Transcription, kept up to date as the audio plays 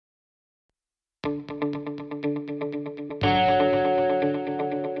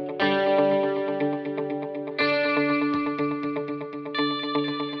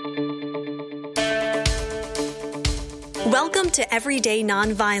to Everyday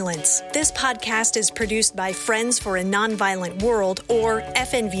Nonviolence. This podcast is produced by Friends for a Nonviolent World, or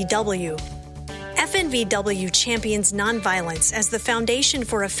FNVW. FNVW champions nonviolence as the foundation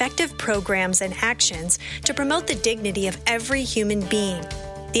for effective programs and actions to promote the dignity of every human being.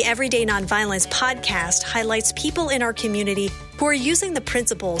 The Everyday Nonviolence podcast highlights people in our community who are using the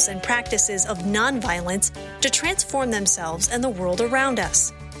principles and practices of nonviolence to transform themselves and the world around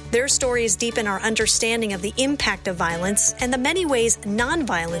us. Their stories deepen our understanding of the impact of violence and the many ways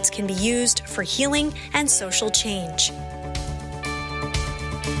nonviolence can be used for healing and social change.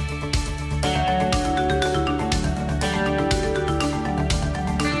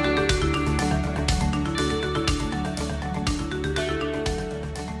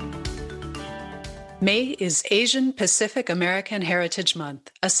 May is Asian Pacific American Heritage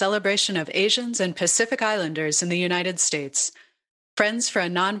Month, a celebration of Asians and Pacific Islanders in the United States. Friends for a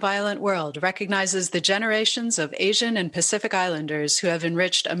Nonviolent World recognizes the generations of Asian and Pacific Islanders who have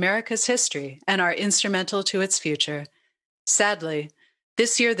enriched America's history and are instrumental to its future. Sadly,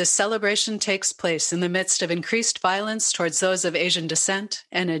 this year the celebration takes place in the midst of increased violence towards those of Asian descent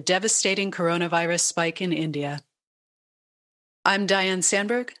and a devastating coronavirus spike in India. I'm Diane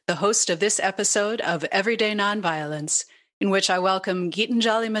Sandberg, the host of this episode of Everyday Nonviolence, in which I welcome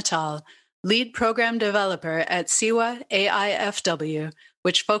Geetanjali Mittal, lead program developer at SIWA AIFW,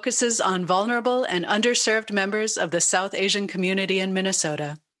 which focuses on vulnerable and underserved members of the South Asian community in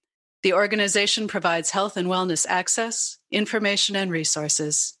Minnesota. The organization provides health and wellness access, information, and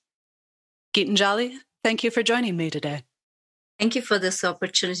resources. Geetanjali, thank you for joining me today. Thank you for this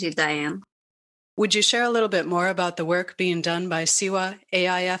opportunity, Diane. Would you share a little bit more about the work being done by SIWA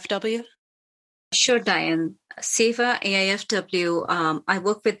AIFW? Sure, Diane. SIWA AIFW, I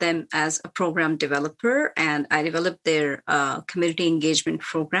work with them as a program developer, and I develop their community engagement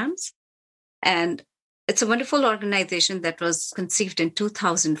programs. And it's a wonderful organization that was conceived in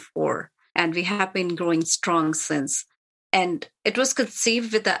 2004, and we have been growing strong since. And it was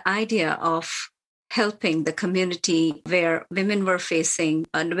conceived with the idea of helping the community where women were facing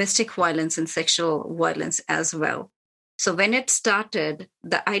domestic violence and sexual violence as well. So when it started,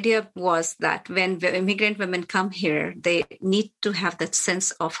 the idea was that when immigrant women come here, they need to have that sense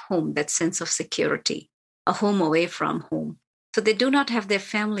of home, that sense of security, a home away from home. So they do not have their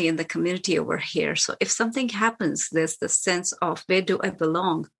family in the community over here. So if something happens, there's the sense of where do I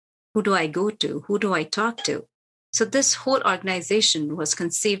belong? Who do I go to? Who do I talk to? So this whole organization was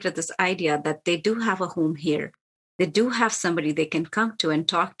conceived with this idea that they do have a home here. They do have somebody they can come to and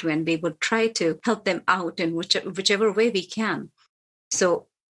talk to, and we would try to help them out in whichever way we can. So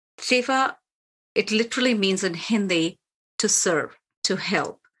Seva, it literally means in Hindi to serve, to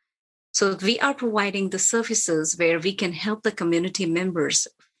help. So we are providing the services where we can help the community members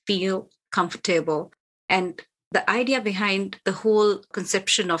feel comfortable. And the idea behind the whole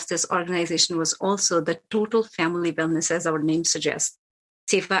conception of this organization was also the total family wellness, as our name suggests.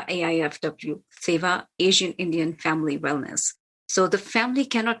 SIWA AIFW, SIWA Asian Indian Family Wellness. So the family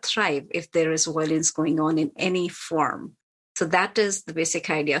cannot thrive if there is violence going on in any form. So that is the basic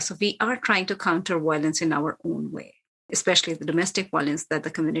idea. So we are trying to counter violence in our own way, especially the domestic violence that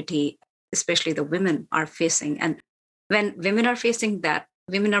the community, especially the women, are facing. And when women are facing that,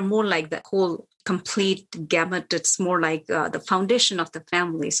 women are more like the whole complete gamut. It's more like the foundation of the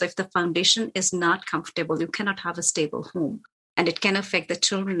family. So if the foundation is not comfortable, you cannot have a stable home. And it can affect the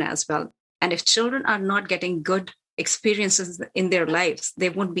children as well. And if children are not getting good experiences in their lives, they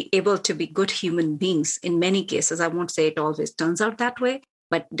won't be able to be good human beings in many cases. I won't say it always turns out that way,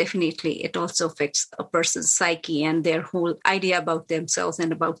 but definitely it also affects a person's psyche and their whole idea about themselves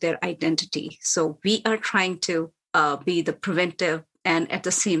and about their identity. So we are trying to be the preventive and at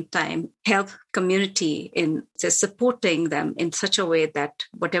the same time help community in just supporting them in such a way that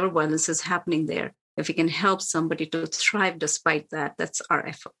whatever violence is happening there, if we can help somebody to thrive despite that, that's our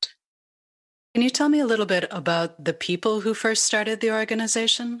effort. Can you tell me a little bit about the people who first started the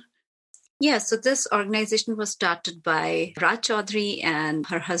organization? Yeah, so this organization was started by Raj Chaudhary and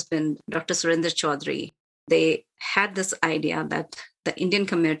her husband, Dr. Surinder Chaudhary. They had this idea that the Indian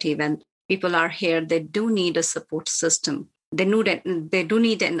community, when people are here, they do need a support system. They do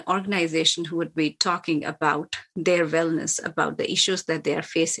need an organization who would be talking about their wellness, about the issues that they are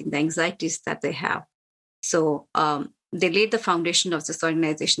facing, the anxieties that they have. So they laid the foundation of this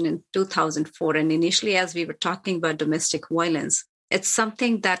organization in 2004. And initially, as we were talking about domestic violence, it's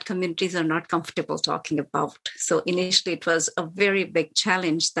something that communities are not comfortable talking about. So initially, it was a very big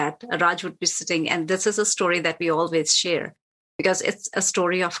challenge that Raj would be sitting. And this is a story that we always share because it's a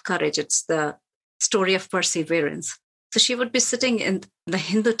story of courage. It's the story of perseverance. So she would be sitting in the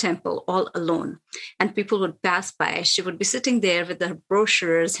Hindu temple all alone, and people would pass by. She would be sitting there with her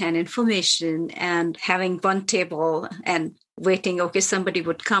brochures and information and having one table and waiting. Okay, somebody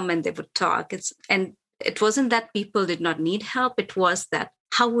would come and they would talk. And it wasn't that people did not need help. It was that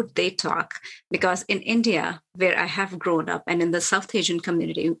how would they talk? Because in India, where I have grown up, and in the South Asian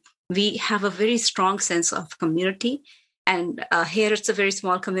community, we have a very strong sense of community. And here it's a very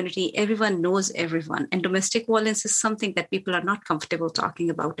small community. Everyone knows everyone. And domestic violence is something that people are not comfortable talking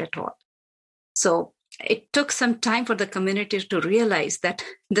about at all. So it took some time for the community to realize that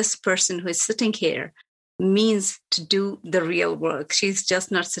this person who is sitting here means to do the real work. She's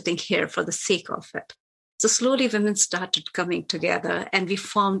just not sitting here for the sake of it. So slowly women started coming together and we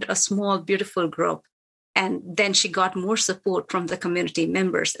formed a small, beautiful group. And then she got more support from the community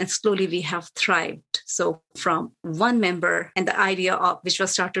members, and slowly we have thrived. So from one member and the idea of which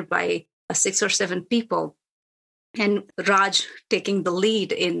was started by 6 or 7 people, and Raj taking the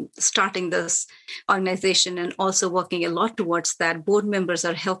lead in starting this organization and also working a lot towards that. Board members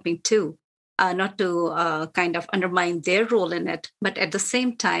are helping too, not to kind of undermine their role in it. But at the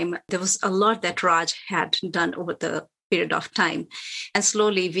same time, there was a lot that Raj had done over the period of time. And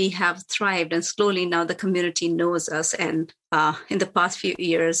slowly we have thrived, and slowly now the community knows us. And in the past few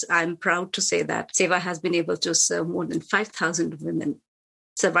years, I'm proud to say that Seva has been able to serve more than 5,000 women,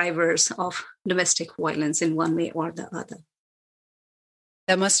 survivors of domestic violence in one way or the other.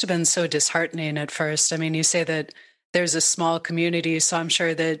 That must have been so disheartening at first. I mean, you say that there's a small community, so I'm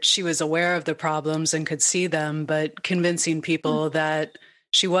sure that she was aware of the problems and could see them, but convincing people that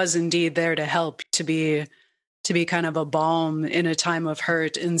she was indeed there to help, to be kind of a balm in a time of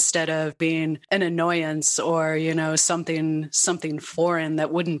hurt instead of being an annoyance or, something foreign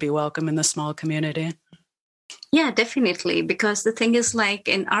that wouldn't be welcome in the small community. Yeah, definitely. Because the thing is, like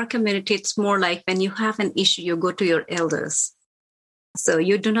in our community, it's more like when you have an issue, you go to your elders. So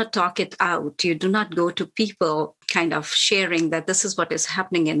you do not talk it out. You do not go to people kind of sharing that this is what is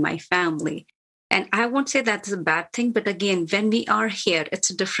happening in my family. And I won't say that's a bad thing, but again, when we are here, it's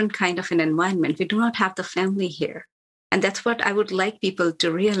a different kind of an environment. We do not have the family here. And that's what I would like people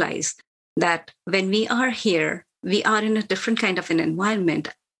to realize, that when we are here, we are in a different kind of an environment.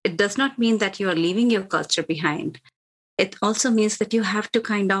 It does not mean that you are leaving your culture behind. It also means that you have to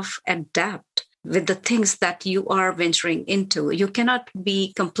kind of adapt with the things that you are venturing into. You cannot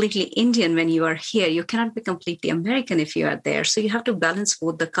be completely Indian when you are here. You cannot be completely American if you are there. So you have to balance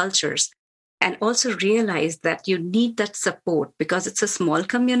both the cultures. And also realize that you need that support because it's a small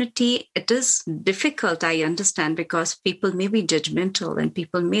community. It is difficult, I understand, because people may be judgmental and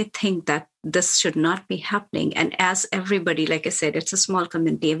people may think that this should not be happening. And as everybody, like I said, it's a small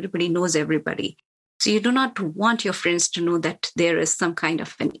community. Everybody knows everybody. So you do not want your friends to know that there is some kind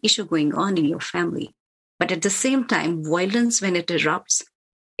of an issue going on in your family. But at the same time, violence, when it erupts,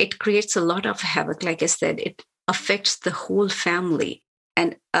 it creates a lot of havoc. Like I said, it affects the whole family.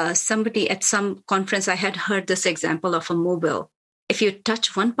 And somebody at some conference, I had heard this example of a mobile. If you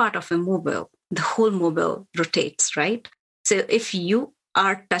touch one part of a mobile, the whole mobile rotates, right? So if you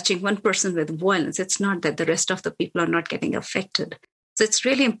are touching one person with violence, it's not that the rest of the people are not getting affected. So it's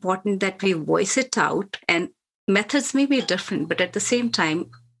really important that we voice it out, and methods may be different, but at the same time,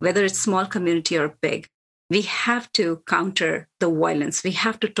 whether it's small community or big, we have to counter the violence. We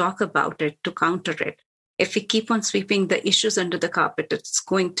have to talk about it to counter it. If we keep on sweeping the issues under the carpet, it's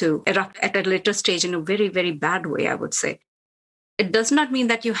going to erupt at a later stage in a very, very bad way, I would say. It does not mean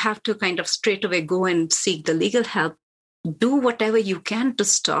that you have to kind of straight away go and seek the legal help. Do whatever you can to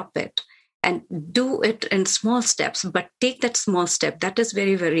stop it, and do it in small steps, but take that small step. That is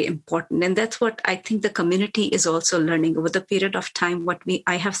very, very important. And that's what I think the community is also learning over the period of time, what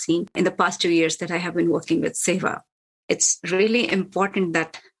I have seen in the past 2 years that I have been working with Seva. It's really important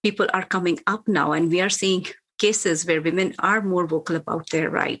that people are coming up now, and we are seeing cases where women are more vocal about their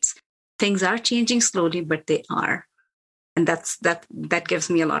rights. Things are changing slowly, but they are. And that gives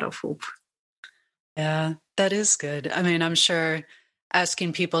me a lot of hope. Yeah, that is good. I mean, I'm sure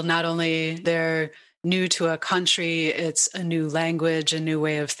asking people, not only they're new to a country, it's a new language, a new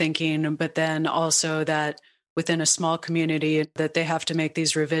way of thinking, but then also that within a small community that they have to make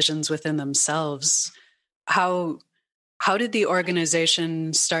these revisions within themselves. How did the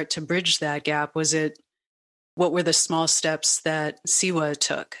organization start to bridge that gap? What were the small steps that Seva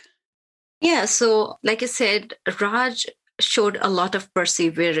took? Yeah, so like I said, Raj showed a lot of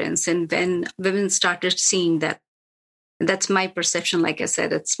perseverance. And when women started seeing that, that's my perception. Like I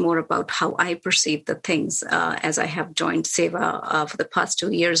said, it's more about how I perceive the things as I have joined Seva for the past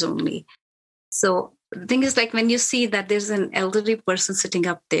 2 years only. So the thing is, like when you see that there's an elderly person sitting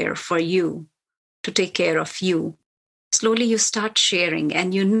up there for you to take care of you, slowly you start sharing,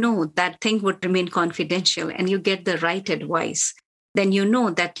 and you know that thing would remain confidential, and you get the right advice. Then you know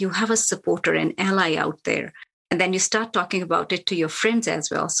that you have a supporter, an ally out there. And then you start talking about it to your friends as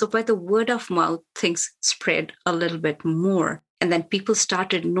well. So by the word of mouth, things spread a little bit more. And then people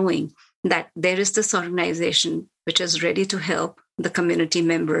started knowing that there is this organization which is ready to help the community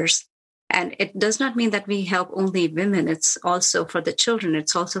members. And it does not mean that we help only women. It's also for the children.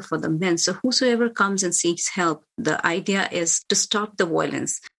 It's also for the men. So whosoever comes and seeks help, the idea is to stop the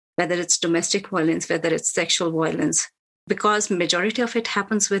violence, whether it's domestic violence, whether it's sexual violence, because majority of it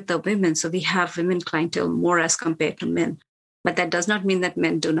happens with the women. So we have women clientele more as compared to men. But that does not mean that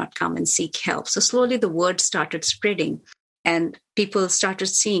men do not come and seek help. So slowly the word started spreading, and people started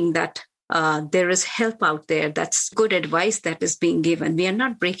seeing that there is help out there. That's good advice that is being given. We are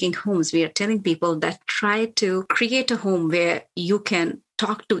not breaking homes. We are telling people that try to create a home where you can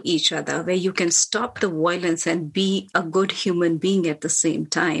talk to each other, where you can stop the violence and be a good human being at the same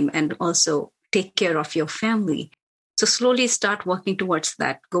time, and also take care of your family. So slowly start working towards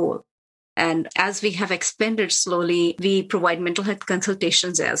that goal. And as we have expanded slowly, we provide mental health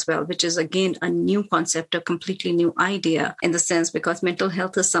consultations as well, which is, again, a new concept, a completely new idea in the sense because mental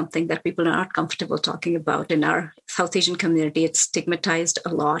health is something that people are not comfortable talking about. In our South Asian community, it's stigmatized a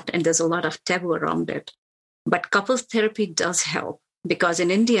lot, and there's a lot of taboo around it. But couples therapy does help because in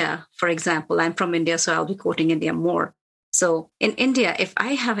India, for example, I'm from India, so I'll be quoting India more. So in India, if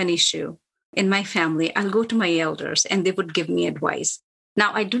I have an issue in my family, I'll go to my elders and they would give me advice.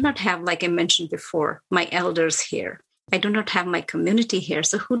 Now, I do not have, like I mentioned before, my elders here. I do not have my community here.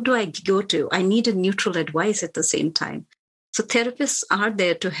 So who do I go to? I need a neutral advice at the same time. So therapists are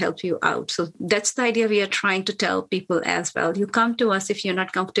there to help you out. So that's the idea we are trying to tell people as well. You come to us if you're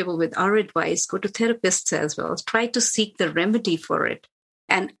not comfortable with our advice, go to therapists as well. Try to seek the remedy for it.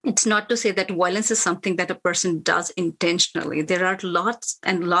 And it's not to say that violence is something that a person does intentionally. There are lots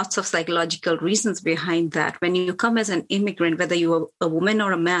and lots of psychological reasons behind that. When you come as an immigrant, whether you're a woman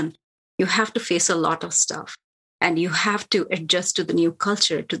or a man, you have to face a lot of stuff. And you have to adjust to the new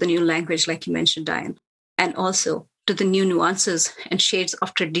culture, to the new language, like you mentioned, Diane, and also to the new nuances and shades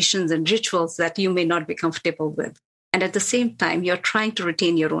of traditions and rituals that you may not be comfortable with. And at the same time, you're trying to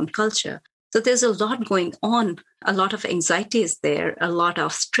retain your own culture. So there's a lot going on. A lot of anxiety is there. A lot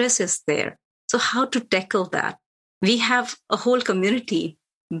of stress is there. So how to tackle that? We have a whole community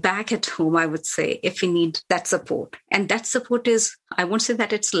back at home, I would say, if we need that support. And that support is, I won't say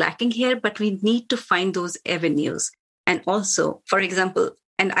that it's lacking here, but we need to find those avenues. And also, for example,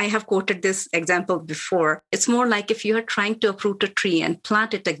 and I have quoted this example before, it's more like if you are trying to uproot a tree and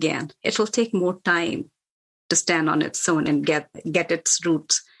plant it again, it will take more time to stand on its own and get its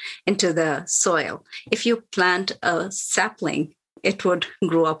roots into the soil. If you plant a sapling, it would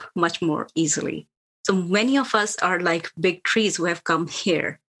grow up much more easily. So many of us are like big trees who have come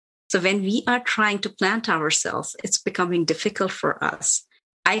here. So when we are trying to plant ourselves, it's becoming difficult for us.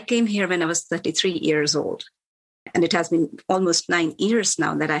 I came here when I was 33 years old, and it has been almost 9 years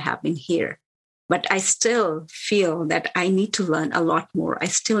now that I have been here. But I still feel that I need to learn a lot more. I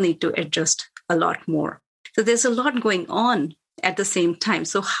still need to adjust a lot more. So there's a lot going on at the same time.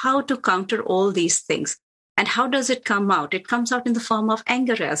 So how to counter all these things? And how does it come out? It comes out in the form of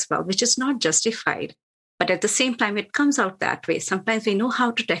anger as well, which is not justified. But at the same time, it comes out that way. Sometimes we know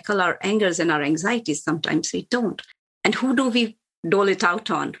how to tackle our angers and our anxieties. Sometimes we don't. And who do we dole it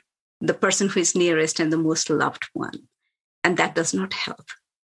out on? The person who is nearest and the most loved one. And that does not help.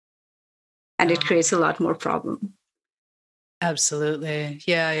 And it creates a lot more problem. Absolutely.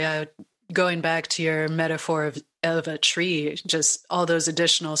 Yeah. Going back to your metaphor of a tree, just all those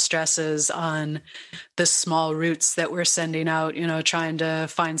additional stresses on the small roots that we're sending out, trying to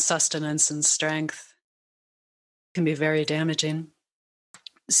find sustenance and strength can be very damaging.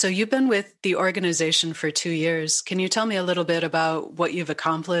 So you've been with the organization for 2 years. Can you tell me a little bit about what you've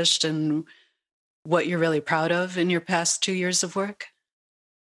accomplished and what you're really proud of in your past 2 years of work?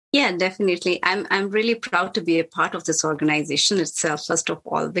 Yeah, definitely. I'm really proud to be a part of this organization itself, first of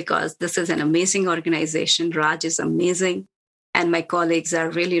all, because this is an amazing organization. Raj is amazing. And my colleagues are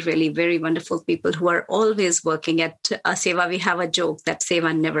really, really very wonderful people who are always working at Seva. We have a joke that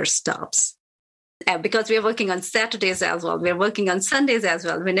Seva never stops. Because we are working on Saturdays as well. We're working on Sundays as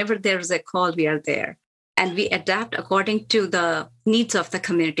well. Whenever there's a call, we are there. And we adapt according to the needs of the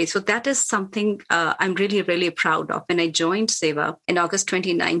community. So that is something I'm really, really proud of. When I joined Seva in August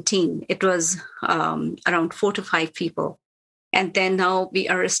 2019, it was around 4 to 5 people. And then now we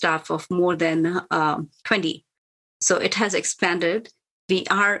are a staff of more than 20. So it has expanded. we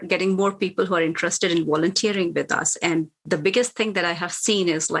are getting more people who are interested in volunteering with us. And the biggest thing that I have seen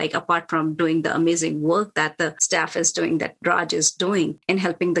is like, apart from doing the amazing work that the staff is doing, that Raj is doing in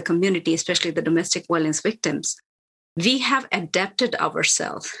helping the community, especially the domestic violence victims, we have adapted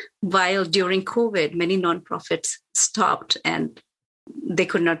ourselves. While during COVID, many nonprofits stopped and they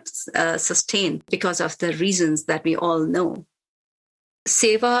could not sustain because of the reasons that we all know.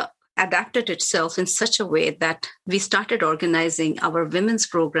 Seva adapted itself in such a way that we started organizing our women's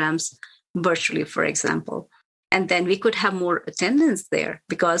programs virtually, for example. And then we could have more attendance there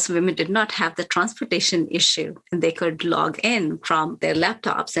because women did not have the transportation issue and they could log in from their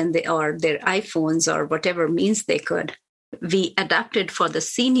laptops or their iPhones or whatever means they could. We adapted for the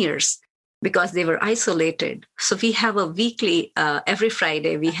seniors because they were isolated. So we have a weekly, every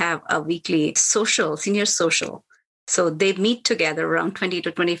Friday, we have a weekly senior social. So they meet together, around 20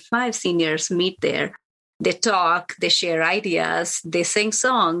 to 25 seniors meet there. They talk, they share ideas, they sing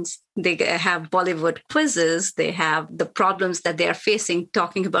songs, they have Bollywood quizzes, they have the problems that they are facing,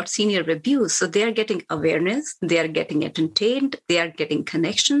 talking about senior abuse. So they are getting awareness, they are getting entertained, they are getting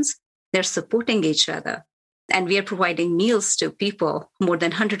connections, they're supporting each other. And we are providing meals to people, more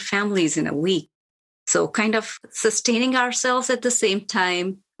than 100 families in a week. So kind of sustaining ourselves at the same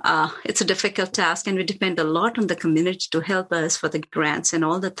time. It's a difficult task, and we depend a lot on the community to help us for the grants and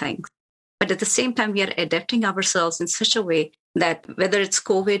all the things. But at the same time, we are adapting ourselves in such a way that whether it's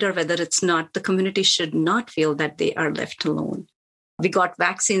COVID or whether it's not, the community should not feel that they are left alone. We got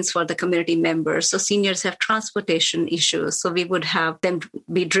vaccines for the community members. So seniors have transportation issues. So we would have them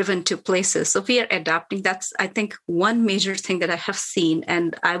be driven to places. So we are adapting. That's, I think, one major thing that I have seen.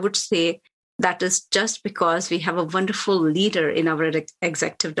 And I would say that is just because we have a wonderful leader in our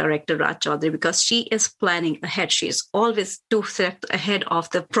executive director, Raj Chaudhary, because she is planning ahead. She is always 2 steps ahead of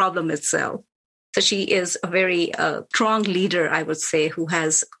the problem itself. So she is a very strong leader, I would say, who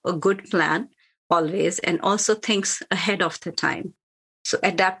has a good plan always and also thinks ahead of the time. So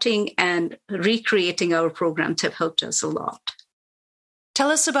adapting and recreating our programs have helped us a lot. Tell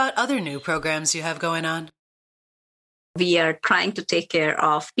us about other new programs you have going on. We are trying to take care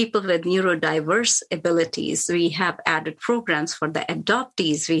of people with neurodiverse abilities. We have added programs for the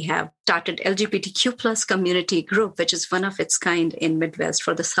adoptees. We have started LGBTQ plus community group, which is one of its kind in Midwest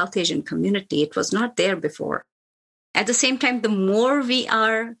for the South Asian community. It was not there before. At the same time, the more we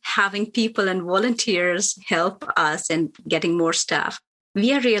are having people and volunteers help us and getting more staff,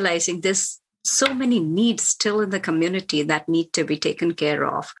 we are realizing there's so many needs still in the community that need to be taken care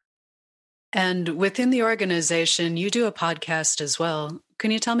of. And within the organization, you do a podcast as well.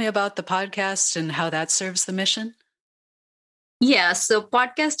 Can you tell me about the podcast and how that serves the mission? Yeah, so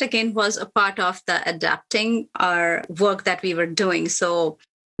podcast again was a part of the adapting our work that we were doing. So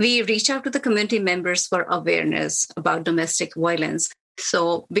we reach out to the community members for awareness about domestic violence.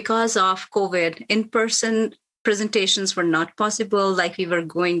 So because of COVID, in-person presentations were not possible, like we were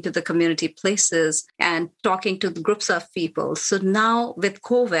going to the community places and talking to the groups of people. So now with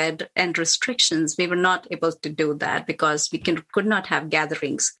COVID and restrictions, we were not able to do that because we could not have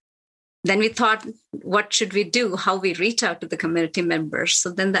gatherings. Then we thought, what should we do? How we reach out to the community members? So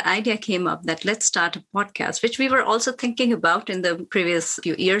then the idea came up that let's start a podcast, which we were also thinking about in the previous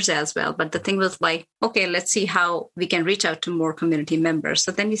few years as well. But the thing was like, okay, let's see how we can reach out to more community members.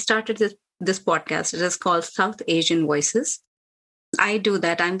 So then we started this podcast. It is called South Asian Voices. I do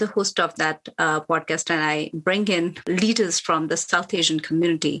that. I'm the host of that podcast, and I bring in leaders from the South Asian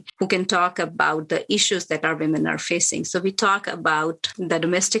community who can talk about the issues that our women are facing. So we talk about the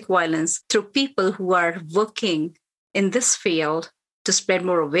domestic violence through people who are working in this field to spread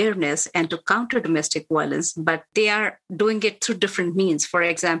more awareness and to counter domestic violence, but they are doing it through different means. For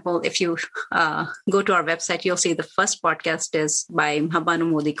example, if you go to our website, you'll see the first podcast is by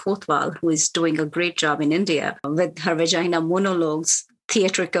Mahabanumodi Kotwal, who is doing a great job in India with her Vagina Monologues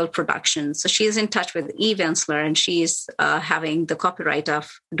theatrical production. So she is in touch with Eve Ensler, and she is having the copyright of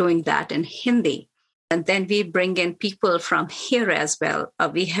doing that in Hindi. And then we bring in people from here as well.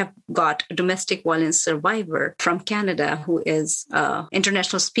 We have got a domestic violence survivor from Canada who is an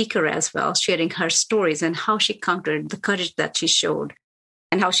international speaker as well, sharing her stories and how she countered the courage that she showed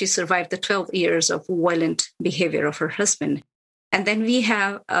and how she survived the 12 years of violent behavior of her husband. And then we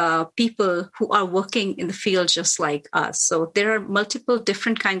have people who are working in the field just like us. So there are multiple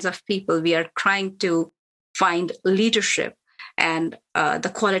different kinds of people. We are trying to find leadership and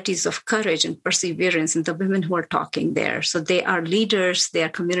the qualities of courage and perseverance in the women who are talking there. So they are leaders, they are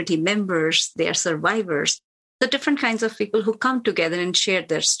community members, they are survivors. The different kinds of people who come together and share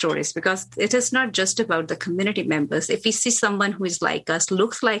their stories, because it is not just about the community members. If we see someone who is like us,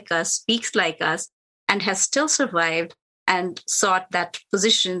 looks like us, speaks like us, and has still survived and sought that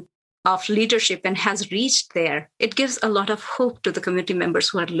position of leadership and has reached there, it gives a lot of hope to the community members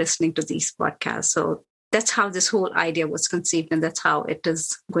who are listening to these podcasts. So that's how this whole idea was conceived, and that's how it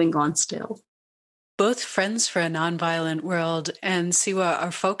is going on still. Both Friends for a Nonviolent World and CIWA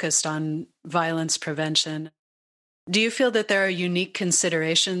are focused on violence prevention. Do you feel that there are unique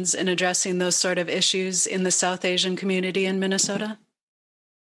considerations in addressing those sort of issues in the South Asian community in Minnesota?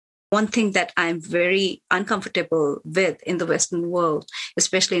 One thing that I'm very uncomfortable with in the Western world,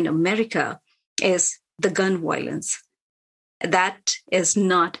 especially in America, is the gun violence. That is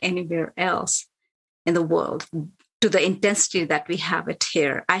not anywhere else in the world to the intensity that we have it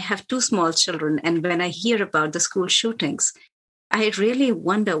here. I have 2 small children, and when I hear about the school shootings, I really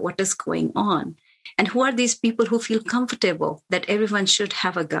wonder what is going on. And who are these people who feel comfortable that everyone should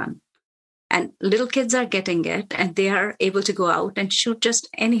have a gun? And little kids are getting it, and they are able to go out and shoot just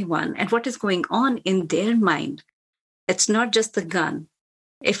anyone. And what is going on in their mind? It's not just the gun.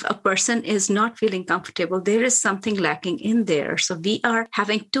 If a person is not feeling comfortable, there is something lacking in there. So we are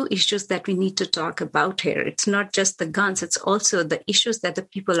having 2 issues that we need to talk about here. It's not just the guns, it's also the issues that the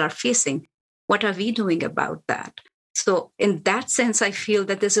people are facing. What are we doing about that? So in that sense, I feel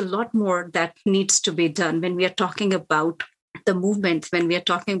that there's a lot more that needs to be done when we are talking about the movement, when we are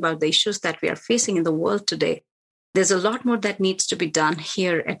talking about the issues that we are facing in the world today. There's a lot more that needs to be done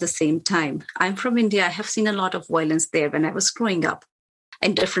here at the same time. I'm from India. I have seen a lot of violence there when I was growing up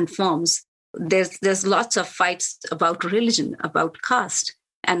in different forms. There's lots of fights about religion, about caste.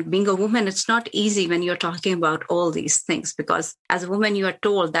 And being a woman, it's not easy when you're talking about all these things, because as a woman, you are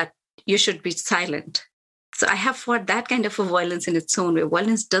told that you should be silent. So I have fought that kind of a violence in its own way.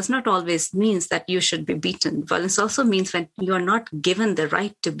 Violence does not always mean that you should be beaten. Violence also means when you are not given the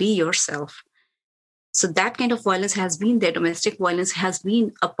right to be yourself. So that kind of violence has been there. Domestic violence has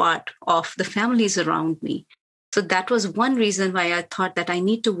been a part of the families around me. So that was one reason why I thought that I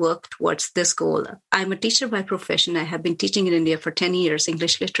need to work towards this goal. I'm a teacher by profession. I have been teaching in India for 10 years,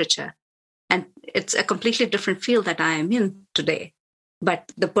 English literature. And it's a completely different field that I am in today.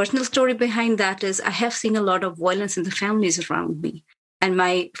 But the personal story behind that is I have seen a lot of violence in the families around me. And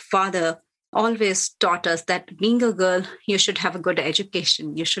my father always taught us that being a girl, you should have a good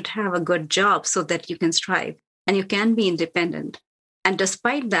education. You should have a good job so that you can strive and you can be independent. And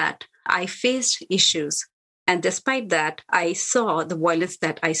despite that, I faced issues. And despite that, I saw the violence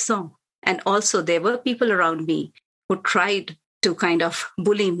that I saw. And also there were people around me who tried to kind of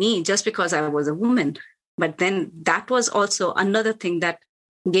bully me just because I was a woman. But then that was also another thing that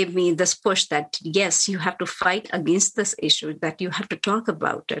gave me this push that, yes, you have to fight against this issue, that you have to talk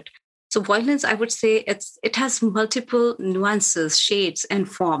about it. So violence, I would say it has multiple nuances, shades,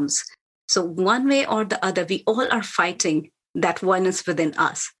 and forms. So one way or the other, we all are fighting that violence within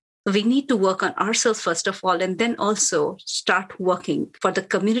us. We need to work on ourselves, first of all, and then also start working for the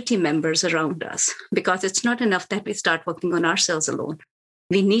community members around us, because it's not enough that we start working on ourselves alone.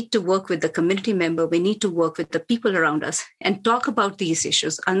 We need to work with the community member. We need to work with the people around us and talk about these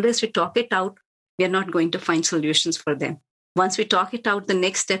issues. Unless we talk it out, we are not going to find solutions for them. Once we talk it out, the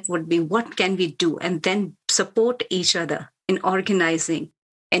next step would be what can we do, and then support each other in organizing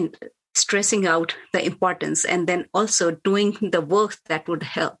and stressing out the importance, and then also doing the work that would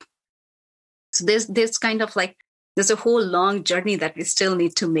help. So there's kind of like, there's a whole long journey that we still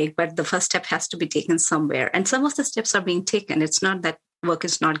need to make, but the first step has to be taken somewhere. And some of the steps are being taken. It's not that work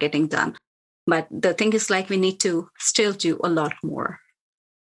is not getting done, but the thing is like we need to still do a lot more.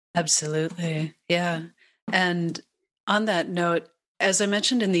 Absolutely. Yeah. And on that note, as I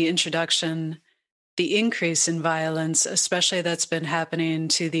mentioned in the introduction, the increase in violence, especially that's been happening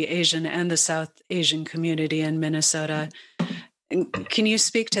to the Asian and the South Asian community in Minnesota. Can you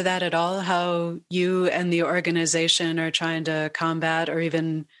speak to that at all? How you and the organization are trying to combat, or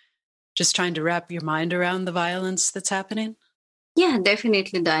even just trying to wrap your mind around the violence that's happening? Yeah,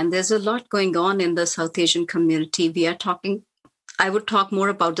 definitely, Diane. There's a lot going on in the South Asian community. I would talk more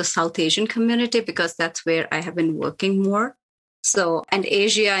about the South Asian community because that's where I have been working more. So, and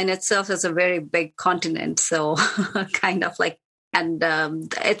Asia in itself is a very big continent. So kind of like, and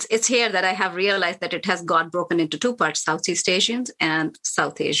it's here that I have realized that it has got broken into 2 parts, Southeast Asians and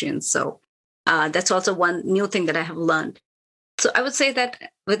South Asians. So that's also one new thing that I have learned. So I would say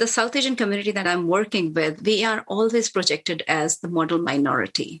that with the South Asian community that I'm working with, we are always projected as the model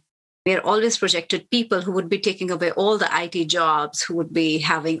minority. We are always projected people who would be taking away all the IT jobs, who would be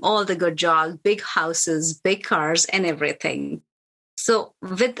having all the good jobs, big houses, big cars, and everything. So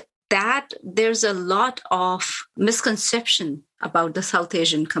with that, there's a lot of misconception about the South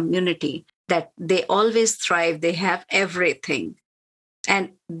Asian community, that they always thrive, they have everything.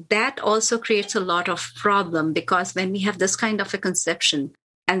 And that also creates a lot of problem, because when we have this kind of a conception,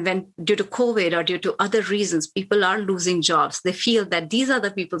 and when due to COVID or due to other reasons, people are losing jobs, they feel that these are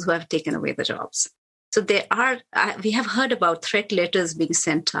the people who have taken away the jobs. So we have heard about threat letters being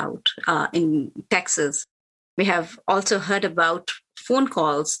sent out in Texas. We have also heard about phone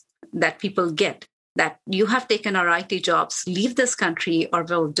calls that people get that you have taken our IT jobs, leave this country or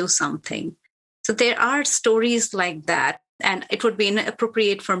we'll do something. So there are stories like that. And it would be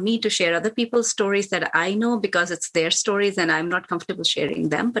inappropriate for me to share other people's stories that I know, because it's their stories and I'm not comfortable sharing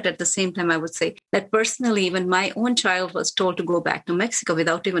them. But at the same time, I would say that personally, even my own child was told to go back to Mexico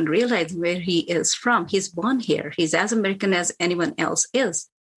without even realizing where he is from. He's born here. He's as American as anyone else is.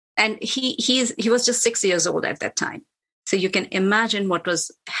 And he was just 6 years old at that time. So you can imagine what was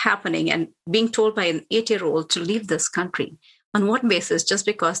happening and being told by an 8-year-old to leave this country. On what basis? Just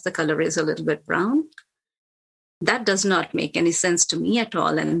because the color is a little bit brown? That does not make any sense to me at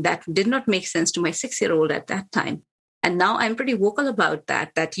all. And that did not make sense to my 6-year-old at that time. And now I'm pretty vocal about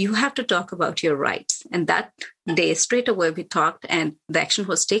that you have to talk about your rights. And that day, straight away, we talked, and the action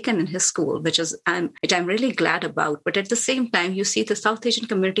was taken in his school, which I'm really glad about. But at the same time, you see the South Asian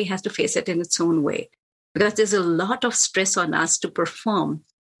community has to face it in its own way, because there's a lot of stress on us to perform.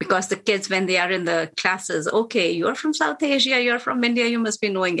 Because the kids, when they are in the classes, okay, you're from South Asia, you're from India, you must be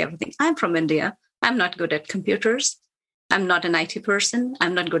knowing everything. I'm from India. I'm not good at computers. I'm not an IT person.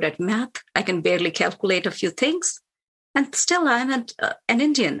 I'm not good at math. I can barely calculate a few things. And still, I'm an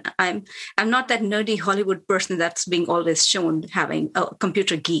Indian. I'm not that nerdy Hollywood person that's being always shown having a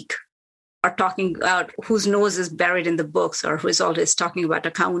computer geek or talking about whose nose is buried in the books or who is always talking about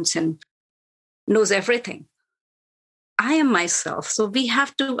accounts and knows everything. I am myself. So we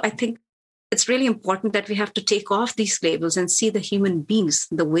have to, I think it's really important that we have to take off these labels and see the human beings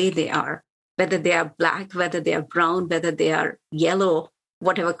the way they are. Whether they are black, whether they are brown, whether they are yellow,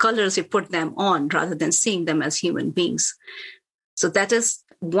 whatever colors you put them on, rather than seeing them as human beings. So that is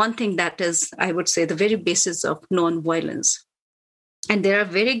one thing that is, I would say, the very basis of nonviolence. And there are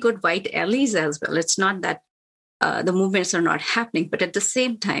very good white allies as well. It's not that the movements are not happening, but at the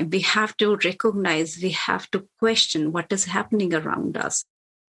same time, we have to recognize, we have to question what is happening around us.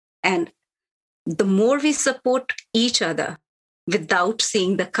 And the more we support each other, without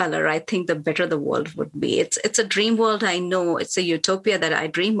seeing the color, I think the better the world would be. It's a dream world, I know. It's a utopia that I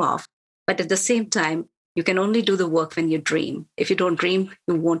dream of. But at the same time, you can only do the work when you dream. If you don't dream,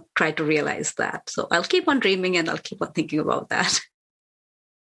 you won't try to realize that. So I'll keep on dreaming and I'll keep on thinking about that.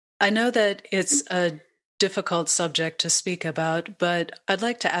 I know that it's a difficult subject to speak about, but I'd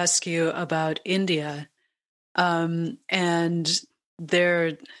like to ask you about India. And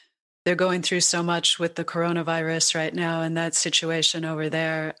they're going through so much with the coronavirus right now and that situation over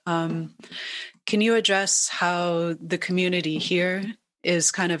there. Can you address how the community here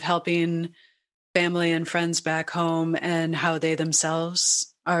is kind of helping family and friends back home, and how they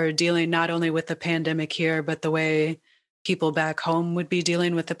themselves are dealing not only with the pandemic here, but the way people back home would be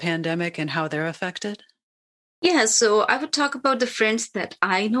dealing with the pandemic and how they're affected? Yeah, so I would talk about the friends that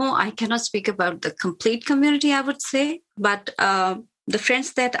I know. I cannot speak about the complete community, I would say, but the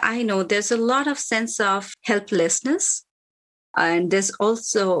friends that I know, there's a lot of sense of helplessness. And there's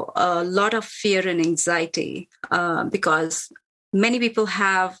also a lot of fear and anxiety because many people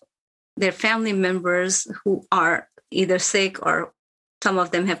have their family members who are either sick or some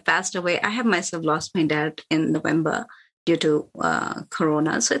of them have passed away. I have myself lost my dad in November due to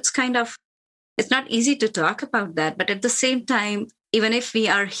corona. So it's not easy to talk about that. But at the same time, even if we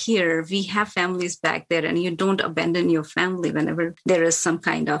are here, we have families back there, and you don't abandon your family whenever there is some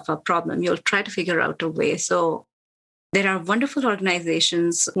kind of a problem. You'll try to figure out a way. So there are wonderful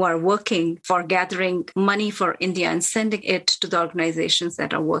organizations who are working for gathering money for India and sending it to the organizations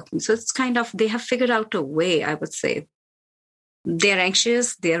that are working. So it's they have figured out a way, I would say. They're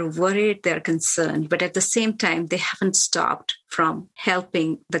anxious, they're worried, they're concerned, but at the same time, they haven't stopped from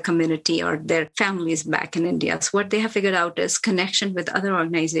helping the community or their families back in India. So what they have figured out is connection with other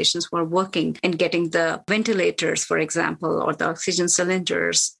organizations who are working in getting the ventilators, for example, or the oxygen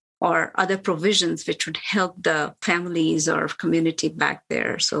cylinders, or other provisions which would help the families or community back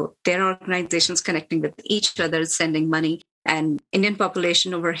there. So there are organizations connecting with each other, sending money. And Indian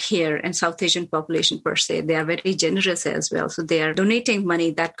population over here and South Asian population per se, they are very generous as well. So they are donating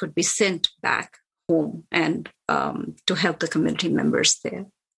money that could be sent back home and to help the community members there.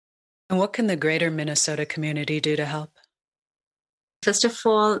 And what can the greater Minnesota community do to help? First of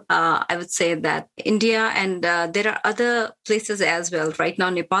all, I would say that India and there are other places as well. Right now,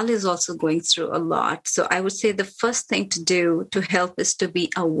 Nepal is also going through a lot. So I would say the first thing to do to help is to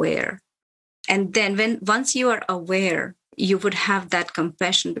be aware. And then once you are aware, you would have that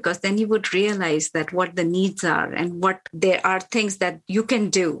compassion, because then you would realize that what the needs are and what there are things that you can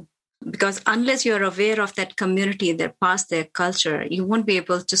do. Because unless you're aware of that community, their past, their culture, you won't be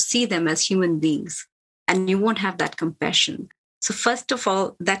able to see them as human beings, and you won't have that compassion. So first of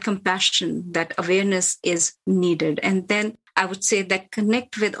all, that compassion, that awareness is needed. And then I would say that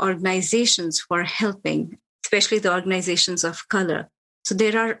connect with organizations who are helping, especially the organizations of color. So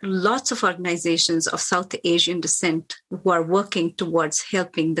there are lots of organizations of South Asian descent who are working towards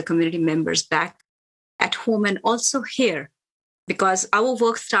helping the community members back at home and also here, because our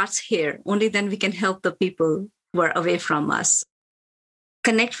work starts here. Only then we can help the people who are away from us.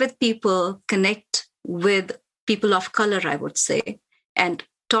 Connect with people, connect with people of color, I would say, and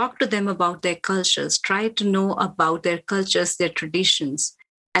talk to them about their cultures. Try to know about their cultures, their traditions,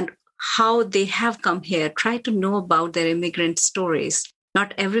 and how they have come here. Try to know about their immigrant stories.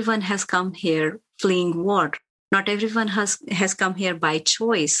 Not everyone has come here fleeing war. Not everyone has come here by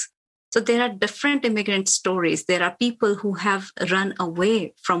choice. So there are different immigrant stories. There are people who have run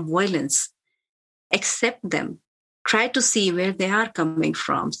away from violence. Accept them. Try to see where they are coming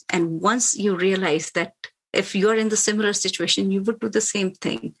from. And once you realize that if you're in the similar situation, you would do the same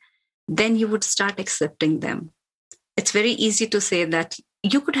thing, then you would start accepting them. It's very easy to say that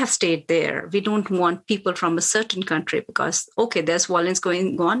you could have stayed there. We don't want people from a certain country because, okay, there's violence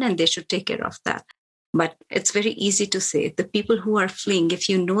going on and they should take care of that. But it's very easy to say the people who are fleeing, if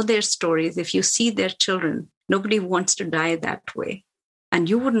you know their stories, if you see their children, nobody wants to die that way. And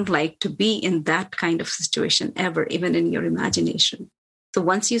you wouldn't like to be in that kind of situation ever, even in your imagination. So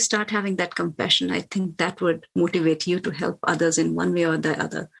once you start having that compassion, I think that would motivate you to help others in one way or the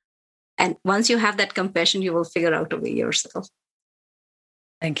other. And once you have that compassion, you will figure out a way yourself.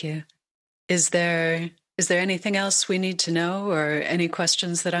 Thank you. Is there anything else we need to know or any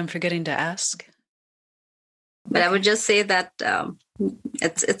questions that I'm forgetting to ask? But I would just say that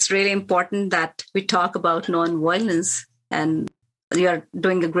it's really important that we talk about nonviolence, and you're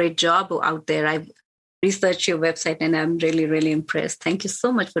doing a great job out there. I've researched your website and I'm really, really impressed. Thank you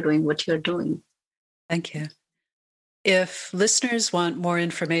so much for doing what you're doing. Thank you. If listeners want more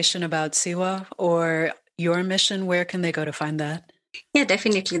information about SIWA or your mission, where can they go to find that? Yeah,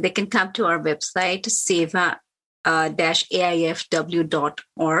 definitely. They can come to our website,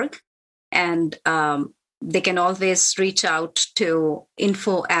 seva-aifw.org. And they can always reach out to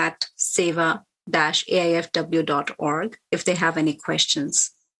info@seva-aifw.org if they have any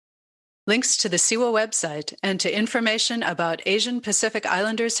questions. Links to the SIWA website and to information about Asian Pacific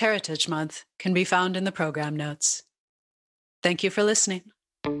Islanders Heritage Month can be found in the program notes. Thank you for listening.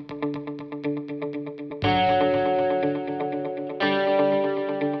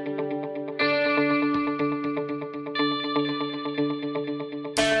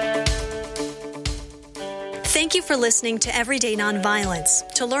 Thank you for listening to Everyday Nonviolence.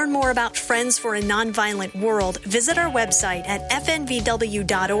 To learn more about Friends for a Nonviolent World, visit our website at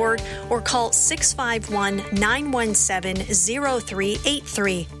fnvw.org or call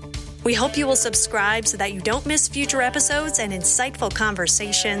 651-917-0383. We hope you will subscribe so that you don't miss future episodes and insightful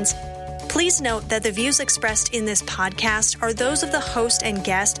conversations. Please note that the views expressed in this podcast are those of the host and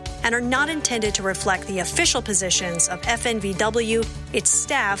guest and are not intended to reflect the official positions of FNVW, its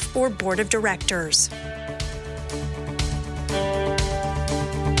staff, or board of directors.